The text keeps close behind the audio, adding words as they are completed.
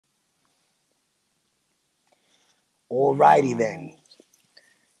Alrighty then.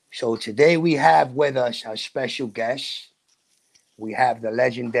 So today we have with us a special guest. We have the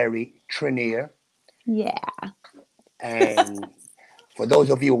legendary Trinere. Yeah. And for those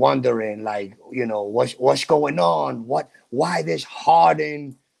of you wondering, like, what's going on? Why this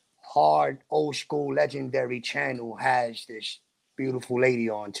hard, old school, legendary channel has this beautiful lady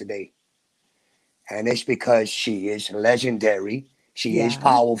on today? And it's because she is legendary, she is Yeah.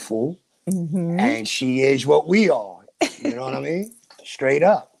 powerful, Mm-hmm. and she is what we are. You know what I mean? Straight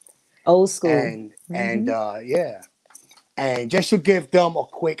up. Old school. And Mm-hmm. yeah. And just to give them a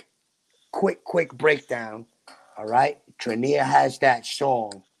quick breakdown, all right? Trinere has that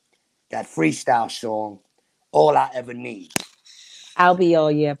song, that freestyle song, All I Ever Need. I'll be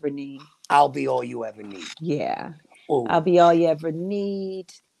all you ever need. I'll be all you ever need. Yeah. Oh, I'll be all you ever need.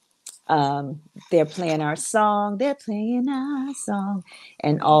 Um, they're playing our song. They're playing our song.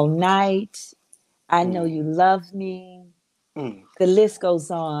 And all night, I know mm, you love me. mm. The list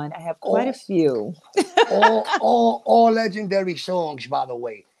goes on. I have quite a All, few. all legendary songs, by the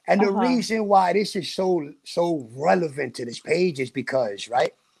way. And the Uh-huh. reason why this is so relevant to this page is because,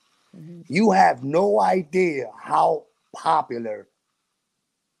 right? Mhm. You have no idea how popular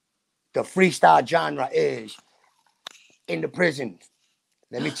the freestyle genre is in the prisons.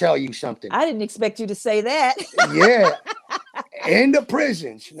 Let me tell you something. I didn't expect you to say that. Yeah, in the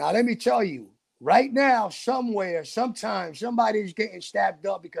prisons. Now, let me tell you, right now, somewhere, sometime, somebody's getting stabbed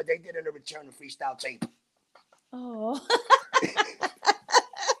up because they didn't return the freestyle tape. Oh,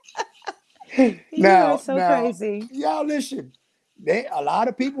 you are so Now, crazy. y'all listen. A lot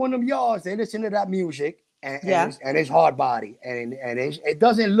of people in them yards, they listen to that music, Yeah. and it's hard body, and it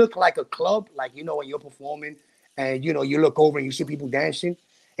doesn't look like a club, like when you're performing, and you look over and you see people dancing.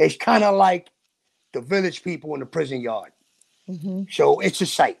 It's kind of like the village people in the prison yard. Hmm. So it's a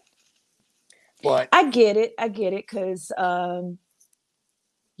sight. But I get it. I get it because,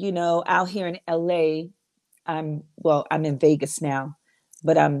 out here in LA, I'm in Vegas now,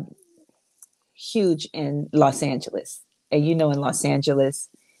 but I'm huge in Los Angeles. And in Los Angeles,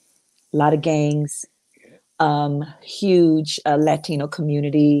 a lot of gangs, huge Latino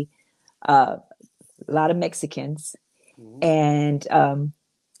community, uh, a lot of Mexicans. mhm, And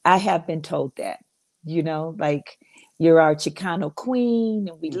I have been told that, like you're our Chicano queen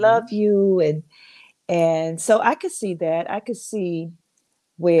and we love mhm. you. And so I could see that. I could see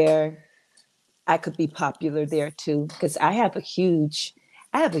where I could be popular there too, because I have a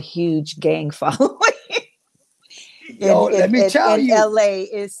huge gang following Yo, let me tell in you. LA.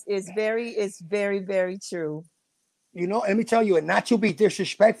 Is very, very true. Let me tell you, and not to be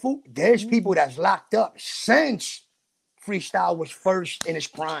disrespectful, there's people Mm. that's locked up since freestyle was first in its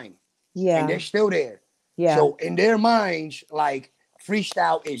prime, and they're Yeah, still there. yeah, So in their minds, like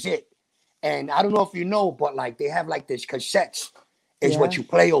freestyle is it. And I don't know if you know, but like they have like this cassettes is what yeah, you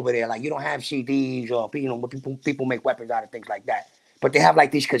play over there. Like you don't have CDs or people make weapons out of things like that. But they have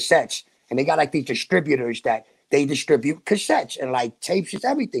like these cassettes, and they got like these distributors that they distribute cassettes and like tapes and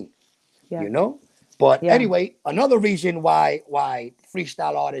everything yeah, you know. But yeah. anyway, another reason why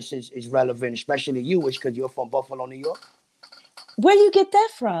freestyle artists is relevant, especially you, is because you're from Buffalo, New York. Where do you get that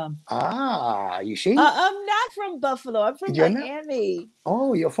from? You see, I'm not from Buffalo. I'm from you're not. Miami,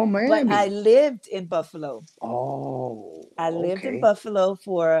 Oh, you're from but I Miami. lived in Buffalo. Oh, I lived in okay. Buffalo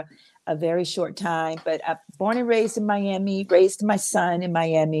for a very short time, but I'm born and raised in Miami, raised my son in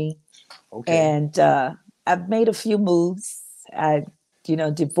Miami, Okay. and I've made a few moves. I,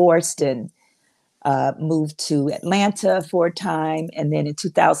 divorced and moved to Atlanta for a time, and then in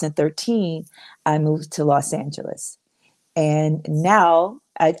 2013, I moved to Los Angeles, and now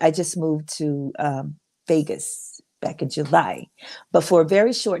I just moved to Vegas back in July. But for a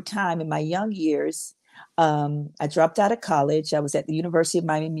very short time in my young years, I dropped out of college. I was at the University of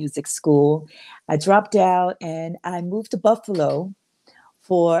Miami Music School. I dropped out and I moved to Buffalo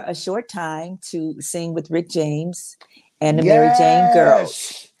for a short time to sing with Rick James and the Mary Jane Girls.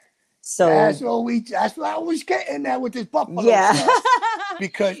 Yes, So, that's what I was getting at with this Buffalo yeah. stuff.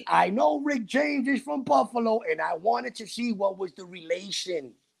 Because I know Rick James is from Buffalo, and I wanted to see what was the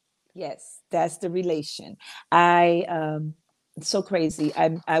relation. Yes, that's the relation. I It's so crazy.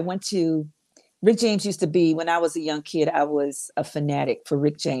 I went to Rick James used to be when I was a young kid. I was a fanatic for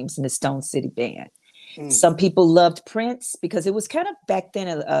Rick James and the Stone City Band. Mm. Some people loved Prince because it was kind of back then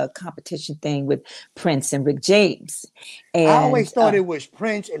a competition thing with Prince and Rick James, I always and thought it was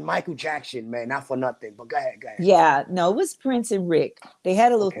Prince and Michael Jackson, man. Not for nothing, but go ahead. yeah, no, it was Prince and Rick. They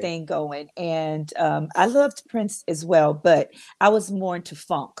had a little Okay. thing going, and I loved Prince as well, but I was more into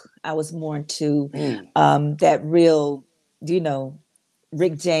funk. I was more into Mm. that real, you know,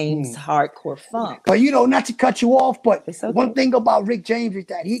 Rick James hardcore funk. But not to cut you off, but It's one okay. thing about Rick James is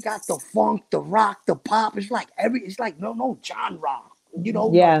that he got the funk, the rock, the pop. It's like no genre.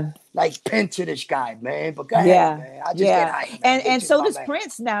 No, Yeah. like pen to this guy, man. But go ahead, Yeah, man. I just get yeah, hyped, man. Get and to so my does man.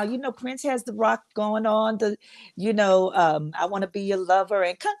 Prince now. Prince has the rock going on. I want to be your lover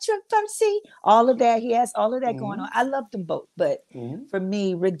and controversy. All of that. He has all of that going Hmm. on. I love them both, but Hmm. for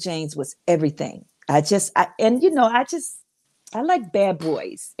me, Rick James was everything. I like bad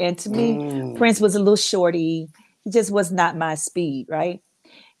boys, and to me, Mm. Prince was a little shorty. He just was not my speed, right?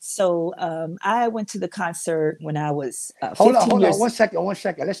 So I went to the concert when I was Hold 15 on, years. 1 second, 1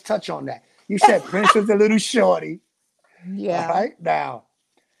 second. Let's touch on that. You said Prince was a little shorty. All Yeah, right,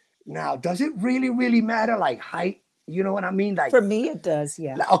 now, does it really, really matter? Like height? You know what I mean? for me, it does.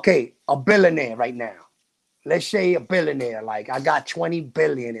 Yeah. Okay, a billionaire right now. Let's say a billionaire. Like I got 20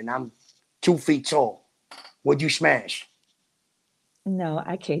 billion and I'm 2 feet tall. Would you smash? No,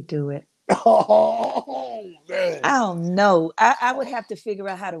 I can't do it. Oh man. I don't know. I would have to figure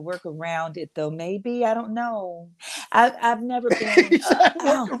out how to work around it, though. Maybe I don't know. I've never been. He said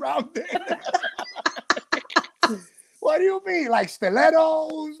work Oh, around it. What do you mean? Like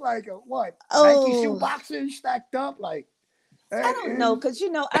stilettos? Like what? Nike shoe oh, boxes stacked up? Like I don't know, because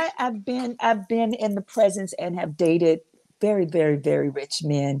I've been in the presence and have dated very, very, very rich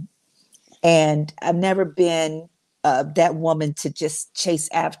men, and I've never been that woman to just chase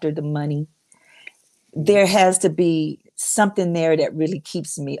after the money. There has to be something there that really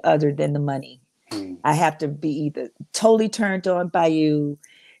keeps me other than the money. mm, I have to be either totally turned on by you,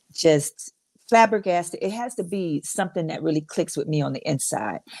 just flabbergasted. It has to be something that really clicks with me on the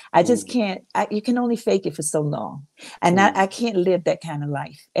inside. I just mm, can't. You can only fake it for so long, and I mm, can't live that kind of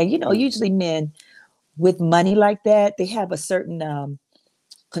life. And mm. usually men with money like that, they have a certain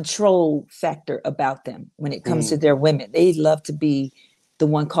control factor about them when it comes to Mm. their women. They love to be the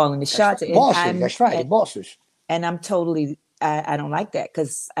one calling the That's shots, right. and Bosses. I'm That's right. The and bosses. and I'm totally I don't like that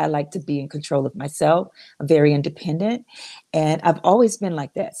because I like to be in control of myself. I'm very independent, and I've always been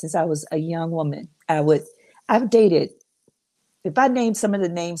like that since I was a young woman. I've dated. If I name some of the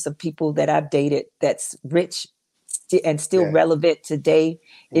names of people that I've dated that's rich and still Yeah. relevant today,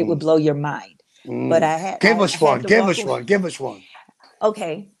 it would Mm, blow your mind. But mm. I had Give I us one. had to Give walk us away. one. Give us one.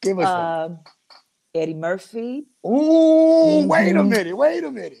 Okay, Give us one. Eddie Murphy, Ooh, wait a hmm minute. Wait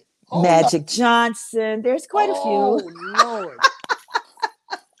a minute. Hold up. Magic Johnson. There's quite a few. Oh Lord.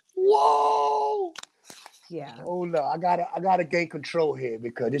 Whoa. Yeah, Hold up. I gotta gain control here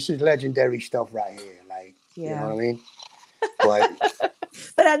because this is legendary stuff right here. Like, you know yeah. what I mean? But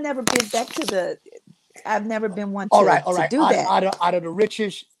But I've never been one all right, all to right. do Out of that. out of out of the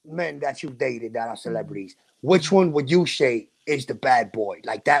richest men that you've dated that are Mhm, celebrities, which mhm. one would you say is the bad boy?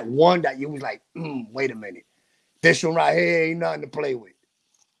 Like that one that you was like, wait a minute. This one right here ain't nothing to play with.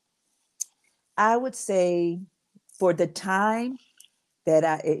 I would say for the time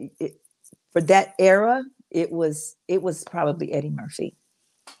that for that era, it was probably Eddie Murphy.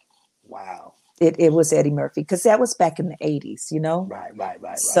 Wow. It was Eddie Murphy because that was back in the 80s, you know. Right, right,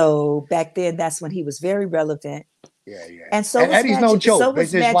 right, right. So back then, that's when he was very relevant, Yeah, yeah. and so And was Eddie's no Magic. So joke,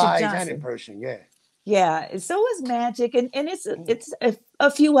 was business Magic wise and in Johnson. person. Yeah. Yeah, and so was Magic, and it's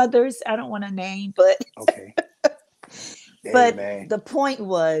a few others I don't want to name, but Okay. Hey, but man. the point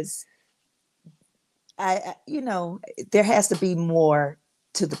was there has to be more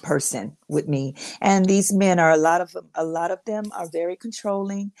to the person with me, and these men are a lot of them are very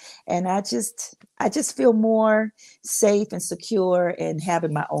controlling, and I just feel more safe and secure in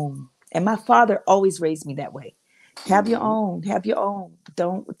having my own. And my father always raised me that way. Hmm. Have your own.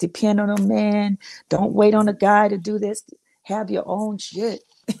 Don't depend on a man. Don't wait on a guy to do this. Have your own shit.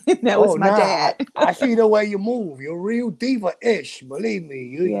 That Oh, was my nah. dad. I see the way you move. You're real diva-ish. Believe me.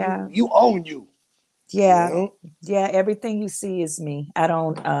 You you Yeah, you own you. You yeah, know? yeah. Everything you see is me. I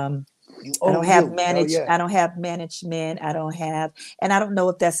don't. You I don't own have you. Hell managed. yeah. I don't have management. And I don't know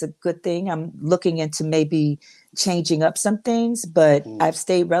if that's a good thing. I'm looking into maybe changing up some things, but Mm, I've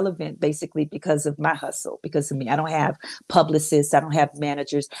stayed relevant basically because of my hustle, because of me. I don't have publicists. I don't have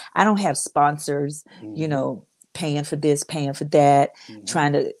managers. I don't have sponsors. You hmm. know, paying for this, paying for that, Hmm.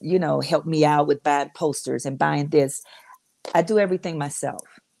 trying to help me out with buying posters and buying this. I do everything myself.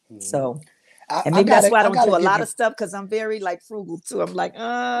 Hmm. So I, and I maybe that's gotta why I I don't gotta do a give lot you. of stuff because I'm very like frugal too. I'm like,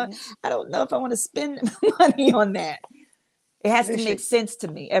 I don't know if I want to spend money on that. It has to make Listen, sense to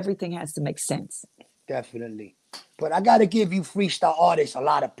me. Everything has to make sense. definitely. But I gotta give you freestyle artists a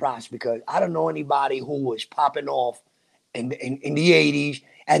lot of props because I don't know anybody who was popping off in the 80s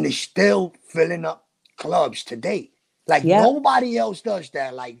and is still filling up clubs today. Like Yep. nobody else does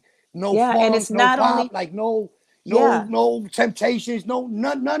that. Like no Yeah. And funk, it's no not pop, only like no. no Yeah. no Temptations, no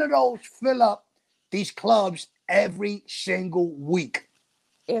none of those fill up these clubs every single week.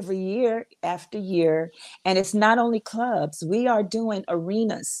 Every year after year. And it's not only clubs. We are doing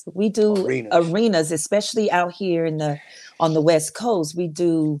arenas. We do Arenas. arenas, especially out here in the on the West Coast. We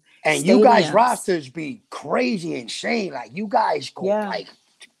do And you guys stadiums. rosters be crazy insane. Like you guys go Yeah. like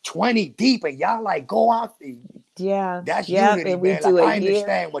 20 deep and y'all like go out there. Yeah. That's Yeah. unity, And we man. Like do a I year.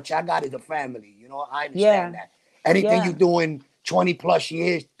 understand what y'all got as a family. You know, I understand Yeah. that. Anything you Yeah. doing 20 plus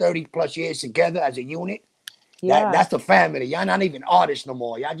years, 30 plus years together as a unit, Yeah. that's the family. Y'all not even artists no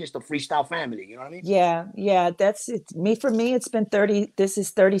more. Y'all just a freestyle family. You know what I mean? Yeah. Yeah. That's it. Me for me, it's been 30. This is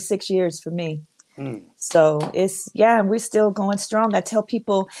 36 years for me. Mm. So it's, yeah, and we're still going strong. I tell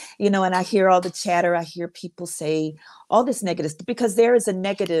people, and I hear all the chatter. I hear people say all this negative because there is a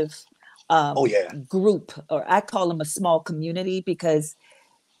negative Oh yeah. group, or I call them a small community, because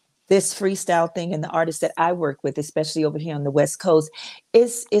this freestyle thing and the artists that I work with, especially over here on the West Coast,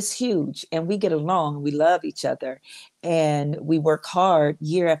 is huge, and we get along. We love each other, and we work hard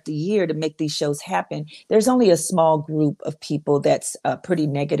year after year to make these shows happen. There's only a small group of people that's pretty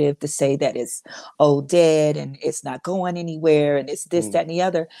negative to say that it's dead and it's not going anywhere and it's this, that, Mm. and the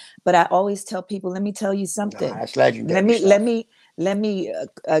other. But I always tell people, let me tell you Nah, something. that's Let legendary me let stuff. me let me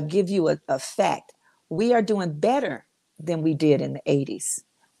give you a fact. We are doing better than we did in the 80's.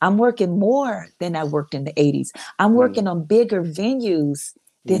 I'm working more than I worked in the 80's. I'm Mm. working on bigger venues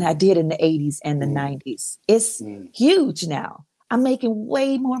than I Mm. did in the 80's and the Mm. 90's. It's Mm. huge now. I'm making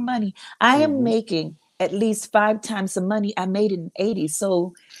way more money. I am Mm-hmm. making at least 5 times the money I made in the 80's.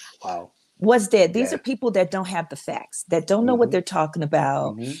 So Wow. what's that? These are Yeah. people that don't have the facts, that don't know what Mm-hmm. they're talking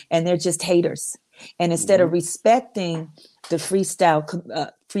about, Mm-hmm. and they're just haters. And instead of Mm-hmm. respecting the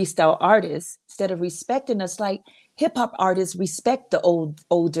freestyle artists, instead of respecting us like hip hop artists respect the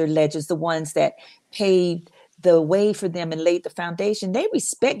older legends, the ones that paved the way for them and laid the foundation. They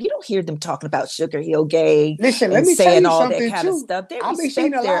respect. You don't hear them talking about Sugar Hill Gang Listen, let and me tell saying you all that something kind of too. stuff. They I've been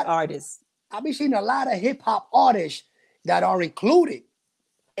seeing respect a their lot. artists. I've been seeing a lot of hip hop artists that are included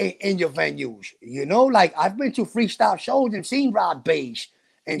in your venues. You know, like I've been to freestyle shows and seen Rod Bass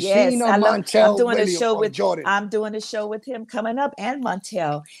and seen Yes, I love. I'm Montel doing a William show or with. Jordan. I'm doing a show with him coming up, and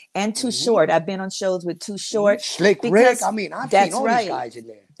Montel, and Too Mm-hmm. Short. I've been on shows with Too Mm-hmm. Short Slick Rick. I because mean, I've seen that's all these right. guys in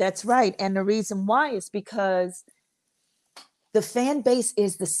there. That's right. And the reason why is because the fan base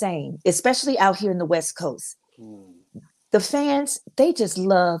is the same, especially out here in the West Coast. Mm. The fans, they just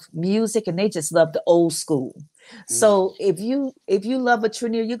love music and they just love the old school. Mm. So if you love a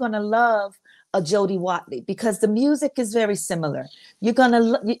Trinere, you're gonna love a Jody Watley because the music is very similar. You're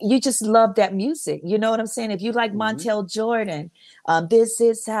gonna you just love that music. You know what I'm saying? If you like Mm-hmm. Montel Jordan, this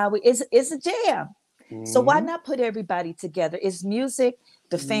is how it's a jam. So why Mm-hmm. not put everybody together? It's music.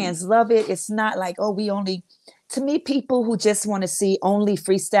 The Mm-hmm. fans love it. It's not like, oh, we only, to me, people who just want to see only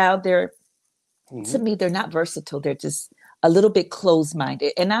freestyle, to Mm-hmm. me, they're not versatile. They're just a little bit closed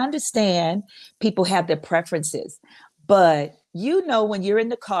minded. And I understand people have their preferences, but when you're in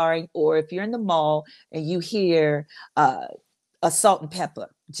the car or if you're in the mall and you hear a salt and pepper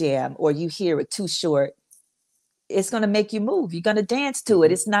jam or you hear it Too Short, it's going to make you move. You're going to dance to it.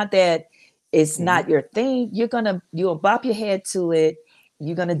 Mm-hmm. It's not that it's Mm-hmm. not your thing. You'll bop your head to it.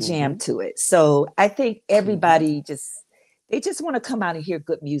 You're going to jam Mm-hmm. to it. So I think Mm-hmm. everybody they just want to come out and hear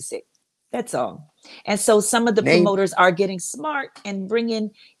good music. That's all. And so some of the Name. promoters are getting smart and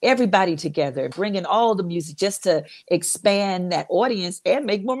bringing everybody together, bringing all the music just to expand that audience and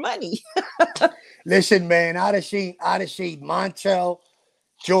make more money. Listen, man. I'd have seen Montel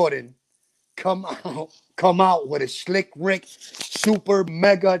Jordan come out with a Slick Rick super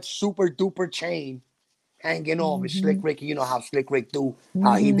mega super duper chain hanging off his Slick Mm-hmm. Rick. You know how Slick Rick do.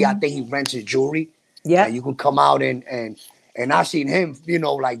 How he be? I Mm-hmm. think he rents his jewelry, and you Yep. can come out and I seen him,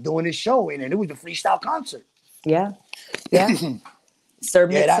 like doing his show, and it was a freestyle concert. Yeah. Yeah. Sir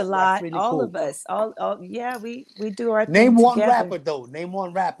Yeah, Mix a that's Lot, really all cool. of us, all yeah, we do our thing Name one together. rapper though. Name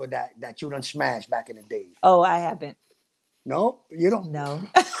one rapper that you done smashed back in the days. Oh, I haven't. No, you don't. No.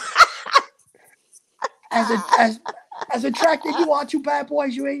 As a as attractive you are to bad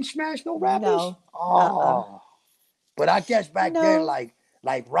boys, you ain't smashed no rappers. No. Uh-uh. Oh, but I guess back then, No.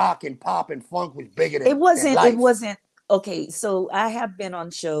 like rock and pop and funk was bigger It than wasn't it life. wasn't okay, so I have been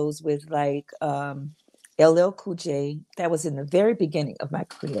on shows with like LL Cool J. That was in the very beginning of my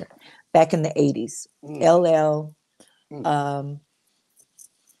career, back in the 80's. Mm, LL, mm.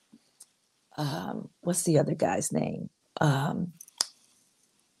 um, what's the other guy's name? Um,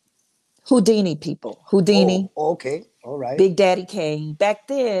 Houdini people. Oh, Houdini, okay, all right. Big Daddy Kane. Back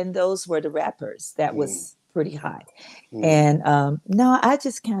then, those were the rappers. That Mm, was pretty high. mm, And no, I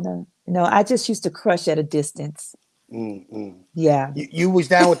just kind of, No, I just used to crush at a distance. Mm-mm. Yeah, You was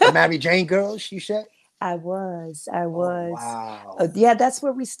down with the Mary Jane girls, you said? I was. I Oh was. wow. Yeah, that's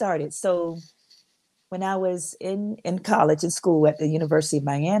where we started. So when I was in college, in school at the University of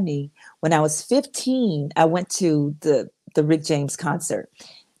Miami, when I was 15, I went to the Rick James concert.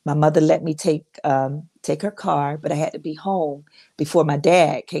 My mother let me take her car, but I had to be home before my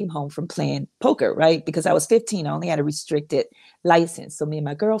dad came home from playing poker, right? Because I was 15, I only had a restricted license. So me and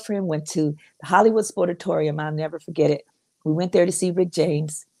my girlfriend went to the Hollywood Sportatorium. I'll never forget it. We went there to see Rick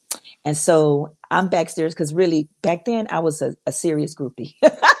James. And so I'm backstairs because really back then I was a serious groupie.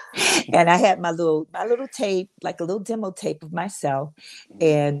 And I had my little tape, like a little demo tape of myself.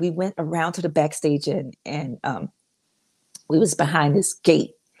 And we went around to the backstage and we was behind this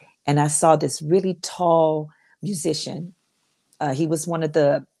gate. And I saw this really tall musician. He was one of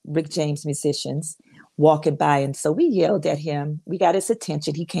the Rick James musicians walking by. And so we yelled at him. We got his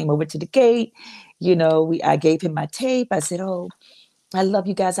attention. He came over to the gate. I gave him my tape. I said, "Oh, I love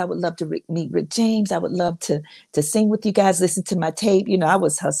you guys. I would love to meet Rick James. I would love to sing with you guys, listen to my tape." I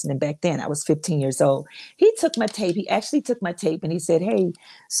was hustling back then. I was 15 years old. He took my tape. He actually took my tape and he said, "Hey,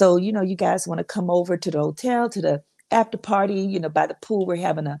 so, you guys want to come over to the hotel, to the after party, by the pool. We're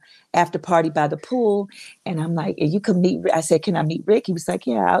having a after party by the pool." And I'm like, "And you can meet Rick." I said, "Can I meet Rick?" He was like,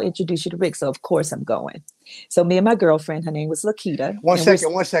 "Yeah, I'll introduce you to Rick." So of course I'm going. So me and my girlfriend, her name was Lakita. One And we're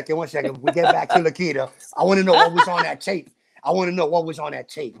second, one second, one second. We get back to Lakita. I want to know what was on that tape. I want to know what was on that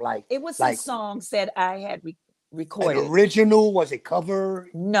tape. it was some Like songs that I had an recorded. original? Was it cover?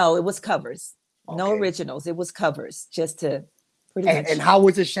 No, it was covers. No Okay. originals. It was covers, just to pretty And much. how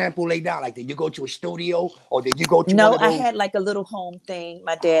was the sample laid down? Like, did you go to a studio or did you go to one No, of I those? had like a little home thing.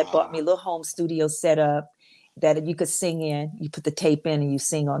 My dad bought me Ah, a little home studio set up that you could sing in. You put the tape in and you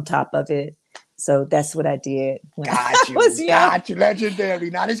sing on top of it. So that's what I did when I was young. got you.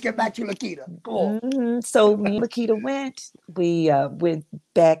 Legendary. Now let's get back to Lakita. Come on. So me and Lakita went. We went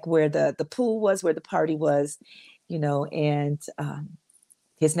back where the pool was, where the party was, and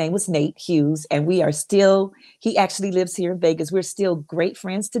his name was Nate Hughes, and he actually lives here in Vegas. We're still great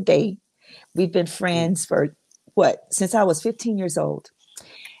friends today. We've been Mm. friends for what, since I was 15 years old.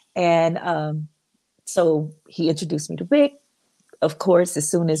 And so he introduced me to Rick. Of course, as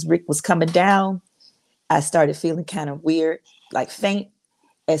soon as Rick was coming down, I started feeling kind of weird, like faint.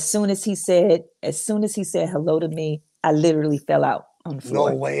 As soon as he said hello to me, I literally fell out on the No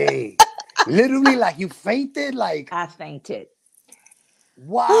floor. way. Literally, like you fainted. Like I fainted.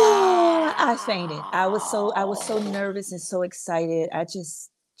 I fainted. I was so wow. nervous and so excited. I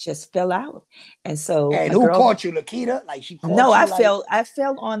just fell out. And so And my who girl, caught you, Lakita? Like she no, caught you. Like I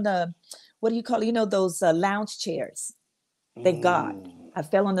fell on the, what do you call it? Those lounge chairs. Thank God. mm, I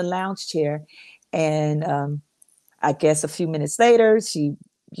fell on the lounge chair, and I guess a few minutes later,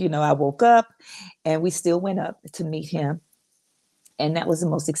 I woke up, and we still went up to meet him, and that was the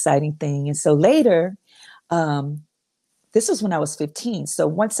most exciting thing. And so later, um, this was when I was 15. So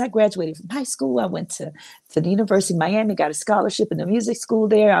once I graduated from high school, I went to the University of Miami, got a scholarship in the music school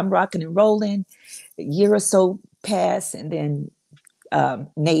there. I'm rocking and rolling. A year or so passed, and then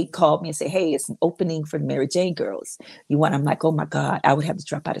Nate called me and said, "Hey, it's an opening for the Mary Jane girls. You want?" I'm like, "Oh my God, I would have to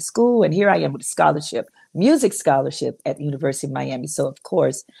drop out of school." And here I am with a scholarship, music scholarship at the University of Miami. So, of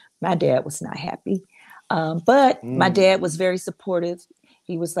course, my dad was not happy. But my dad was mm. very supportive.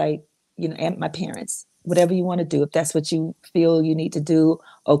 He was like, and my parents, whatever you want to do, if that's what you feel you need to do,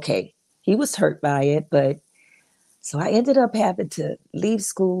 okay. He was hurt by it. But so I ended up having to leave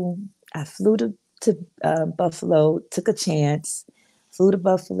school. I flew to Buffalo, took a chance, flew to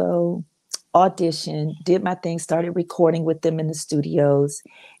Buffalo, auditioned, did my thing, started recording with them in the studios.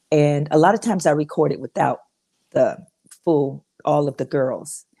 And a lot of times I recorded without the all of the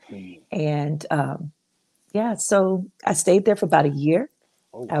girls. Mm. And yeah, so I stayed there for about a year.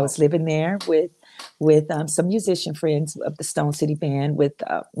 Oh I was wow. living there with some musician friends of the Stone City Band with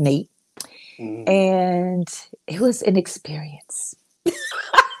Nate, Mm. and it was an experience.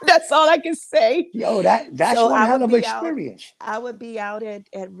 That's all I can say. Yo, that's So one hell of an experience. I would be out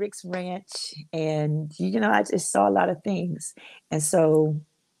at Rick's ranch, and I just saw a lot of things. And so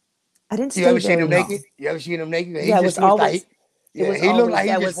I didn't You stay ever seen very him naked? long. You ever seen him naked? He Yeah, just looks like yeah, he looked like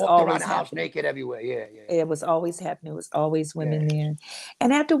he that just was walked around always the house happening. naked everywhere. Yeah, It was always happening. It was always yeah, women there.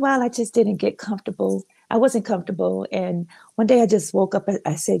 And after a while, I just didn't get comfortable. I wasn't comfortable. And one day I just woke up.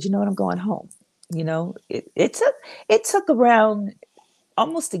 I said, "You know what? I'm going home." It took around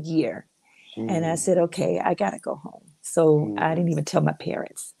almost a year. yeah. And I Mm, said, "Okay, I got to go home." So I didn't mm, even tell my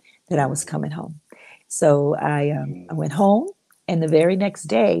parents that I was mm, coming home. So I mm. went home. And the very next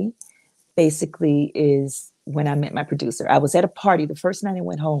day, basically, is when I met my producer. I was at a party the first night I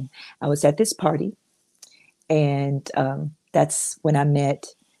went home. I was at this party, and that's when I met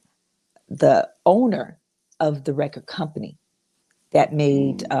the owner of the record company that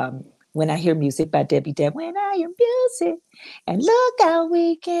made When I Hear Music by Debbie Deb. When I hear music, and look how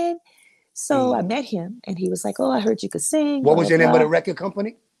we can. So I met him, and he was like, "Oh, I heard you could sing." What Blah, was blah, the name of blah. the record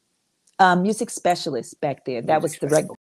company? Music Specialist back then. That was the